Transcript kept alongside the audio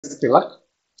Tilak.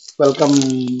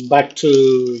 Welcome back to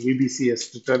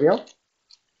VBCS tutorial.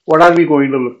 What are we going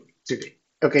to look today?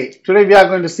 Okay, today we are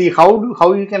going to see how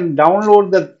you can download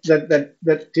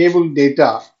that table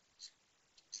data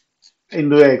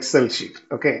into an Excel sheet.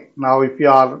 Okay, now if you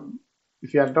are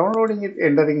downloading it,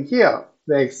 entering here,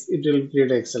 it will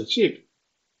create an Excel sheet.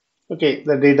 Okay,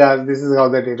 the data. This is how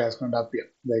the data is going to appear.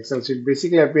 The Excel sheet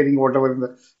basically appearing whatever in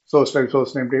the source type,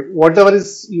 source name type, whatever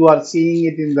is you are seeing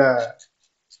it in the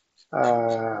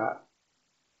uh,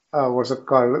 what's it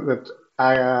called, that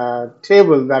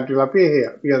table that will appear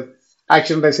here, because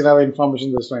action doesn't have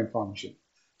information, there's no information.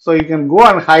 So you can go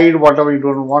and hide whatever you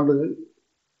don't want to.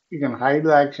 You can hide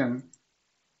the action,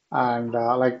 and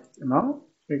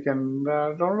you can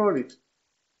download it.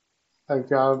 Like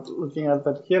you are looking at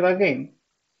that here again,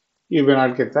 you will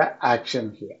not get the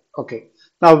action here. Okay,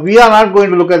 now we are not going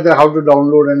to look at the how to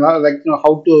download and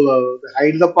how to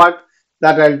hide the part.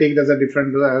 That I'll take it as a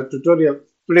different tutorial.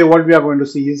 Today what we are going to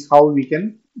see is how we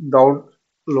can download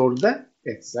the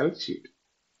Excel sheet.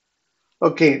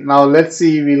 Okay, now let's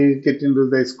see, we'll get into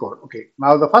this code. Okay,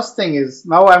 now the first thing is,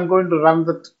 now I'm going to run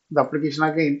the application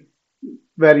again,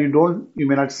 where you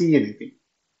may not see anything.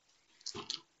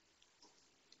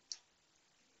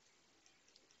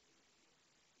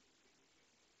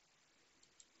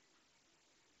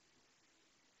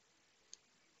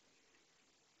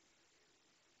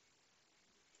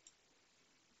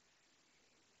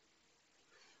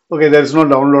 Okay, there's no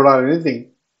download or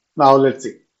anything. Now let's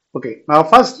see. Okay, now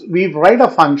first we write a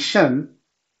function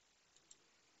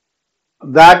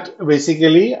that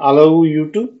basically allow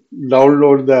you to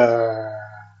download the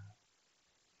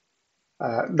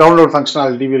download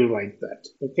functionality. Will write that.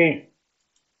 Okay.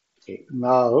 Okay.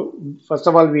 Now, first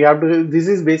of all, we have to. This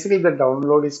is basically the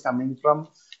download is coming from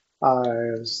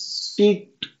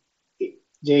sheet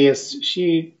JS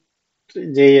sheet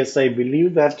JS. I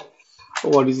believe that.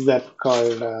 What is that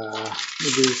called?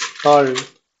 It is called.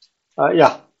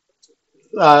 Yeah.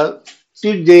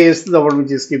 Sheet.js, the one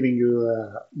which is giving you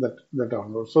that the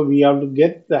download. So we have to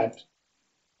get that.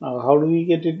 How do we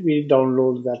get it? We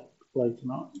download that,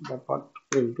 the part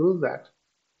will do that.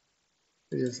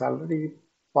 It is already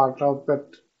part of that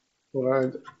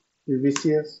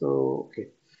VBCS. So okay.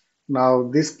 Now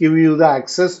this give you the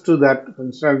access to that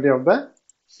functionality of the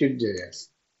Sheet.js.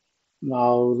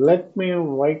 Now let me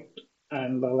write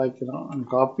and and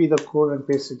copy the code and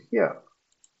paste it here.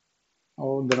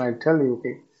 Oh, then I tell you,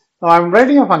 okay. Now I'm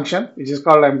writing a function which is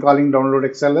called, I'm calling download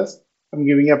XLS. I'm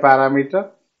giving a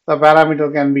parameter. The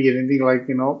parameter can be anything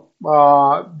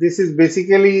this is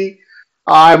basically,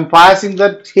 I'm passing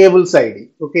the tables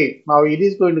ID. Okay. Now it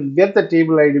is going to get the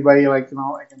table ID by I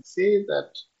can say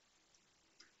that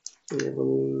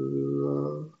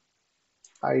table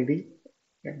ID.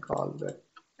 I can call the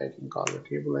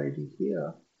table ID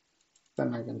here.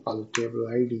 Then I can call it table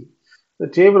ID. The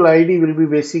table ID will be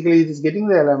basically, it is getting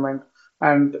the element,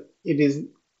 and it is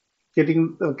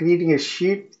getting creating a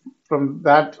sheet from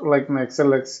that, like in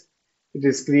XLX. It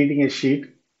is creating a sheet.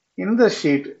 In the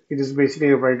sheet, it is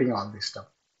basically writing all this stuff.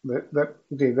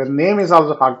 Okay, the name is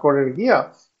also hard coded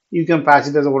here. You can pass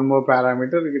it as one more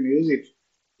parameter. You can use it.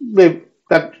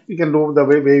 That you can do the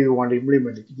way you want to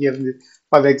implement it. Here,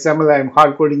 for the example, I am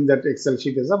hard coding that Excel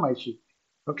sheet as a my sheet.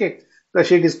 Okay, the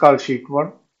sheet is called sheet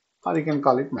 1, or you can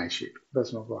call it my sheet.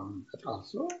 There's no problem with that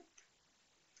also.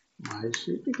 My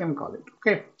sheet, you can call it.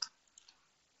 Okay.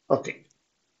 Okay.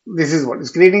 This is what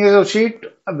is creating a sheet.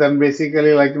 Then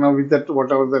basically, with that,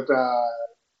 whatever that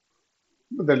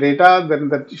the data, then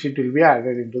that sheet will be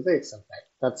added into the Excel file.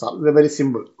 That's all. They're very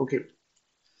simple. Okay.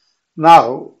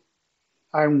 Now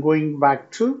I'm going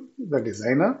back to the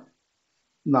designer.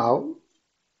 Now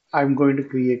I'm going to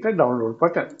create a download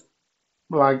button.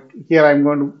 Like here, I'm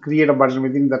going to create a button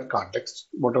within that context,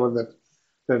 whatever that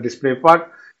the display part.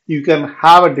 You can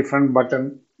have a different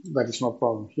button. That is no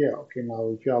problem here. Okay, now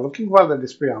if you are looking for the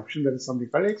display option, there is something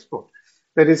called export.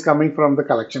 That is coming from the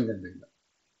collection container.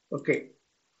 Okay,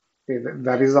 okay,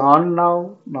 that is on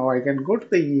now. Now I can go to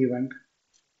the event.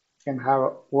 Can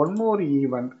have one more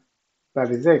event,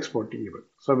 that is the export event.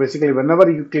 So basically,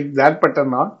 whenever you click that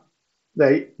button on,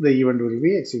 the event will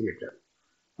be executed.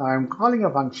 I am calling a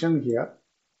function here.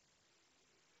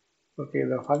 Okay,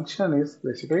 the function is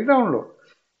basically download,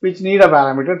 which need a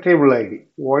parameter table ID.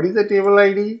 What is the table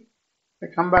ID? I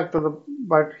come back to the,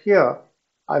 but here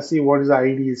I see what is the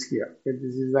ID is here. Okay,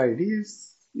 this is the ID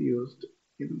is used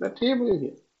in the table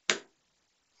here.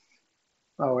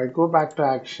 Now I go back to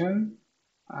action.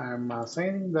 I am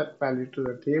assigning that value to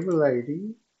the table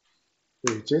ID,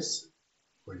 which is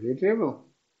a table.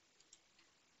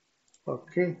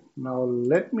 Okay, now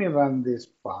let me run this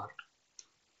part.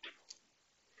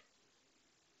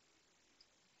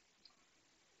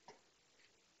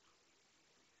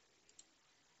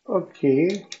 Okay,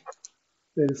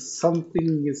 there is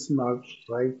something is not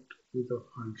right with the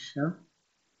function.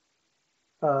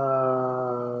 I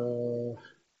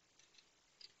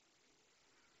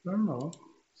don't know.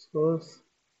 Source.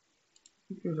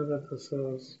 If you look at the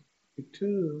source, it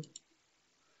too.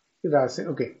 It has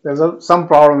okay. There's some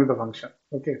problem with the function.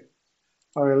 Okay.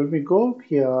 All right. Let me go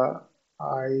here.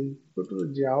 I go to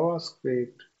the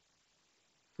JavaScript.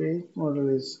 Page model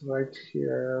is right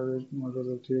here. Page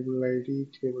model table ID.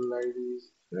 Table ID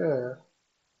is there.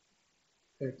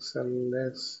 Excel.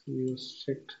 Let's use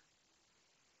checked.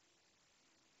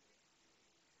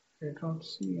 I don't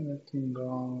see anything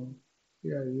wrong.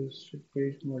 Yeah, use check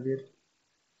page model.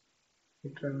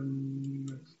 Return.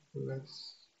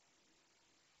 Let's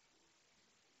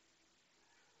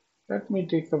let me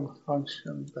take the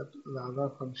function that the other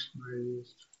function I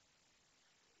used.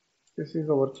 This is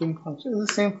a working function. It's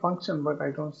the same function, but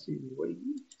I don't see why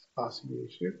it's causing the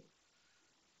issue.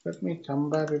 Let me come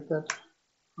back with that.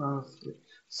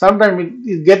 Sometimes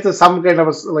it gets some kind of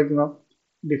a, like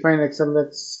define Excel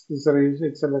that's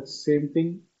Excel that's same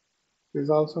thing. This is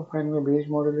also fine. The base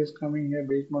model is coming here.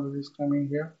 Base model is coming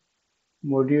here.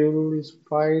 Module is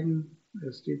fine.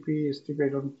 STP I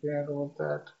don't care about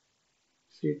that.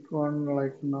 Sheet one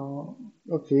like now.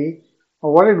 Okay.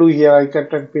 What I do here, I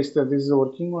cut and paste that. This is a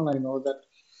working one. I know that.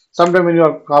 Sometimes when you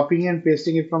are copying and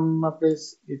pasting it from a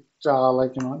place, it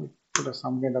like it put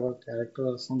some kind of a character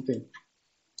or something.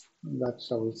 That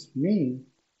tells me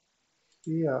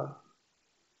here.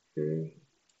 Okay.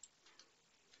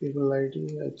 Table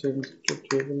ID. I changed to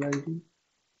table ID.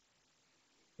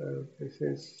 This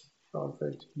is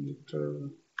socket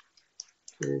meter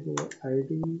table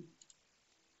ID.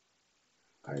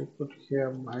 I put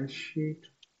here my sheet.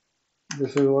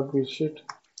 This is what we sheet.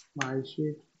 My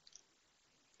sheet.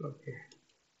 Okay.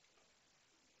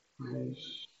 My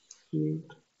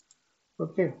sheet.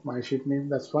 Okay. My sheet name.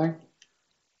 That's fine.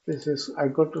 This is I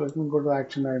go to let me go to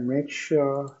action. I make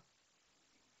sure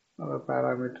our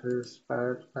parameter is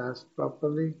passed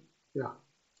properly. Yeah.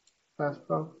 Passed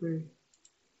properly.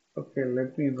 Okay.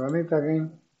 Let me run it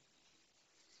again.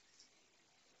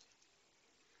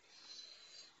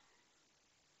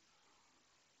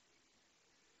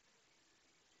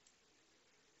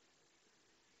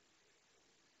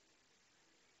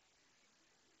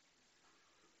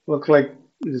 Looks like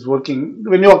it is working.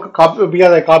 When you copy,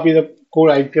 because I copy the code,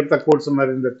 I kept the code somewhere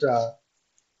in that,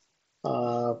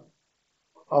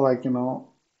 like,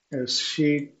 a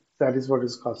sheet. That is what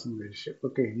is causing the issue.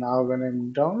 Okay, now when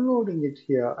I'm downloading it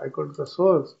here, I go to the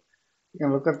source. You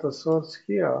can look at the source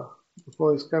here.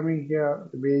 Before it's coming here,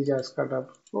 the page has cut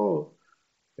up. Oh,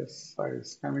 yes,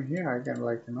 it's coming here. I can,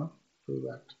 like, do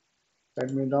that.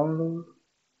 Let me download.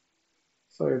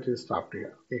 So it is stopped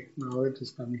here. Okay, now it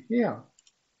is coming here.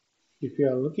 If you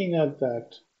are looking at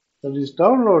that, that is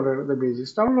downloaded, the page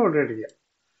is downloaded here.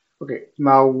 Okay,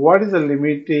 now what is the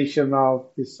limitation of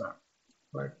this one?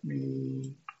 Let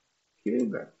me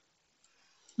give that.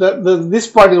 This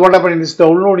part is what happened is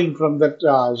downloading from that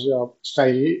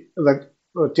style, that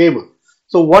table.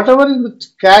 So whatever is the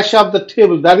cache of the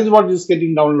table, that is what is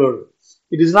getting downloaded.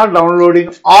 It is not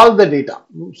downloading all the data.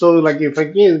 So like if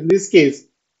in this case,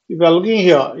 if you are looking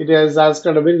here, it has asked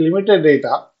a very limited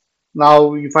data.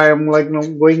 Now if I am like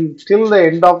going till the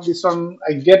end of this one,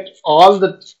 I get all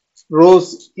the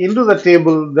rows into the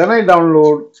table, then I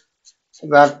download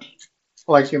that,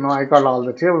 like I got all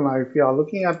the table. Now if you are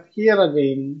looking at here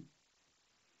again,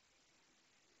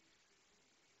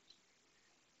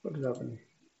 what is happening?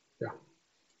 Yeah.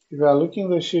 If you are looking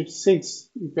at the sheet 6,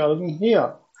 if you are looking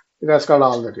here, it has got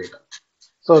all the data.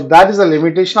 So that is the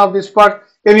limitation of this part.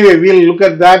 Anyway, we'll look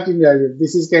at that in the,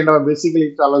 this is kind of basically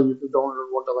it allows you to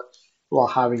download whatever you are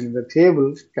having in the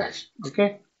table cache.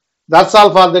 Okay. That's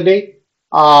all for the day.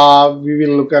 We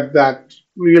will look at that.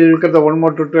 We will look at the one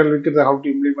more tutorial, look at the how to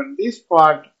implement this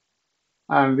part,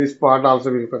 and this part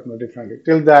also will look at differently.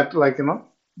 Till that,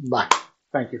 bye.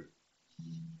 Thank you.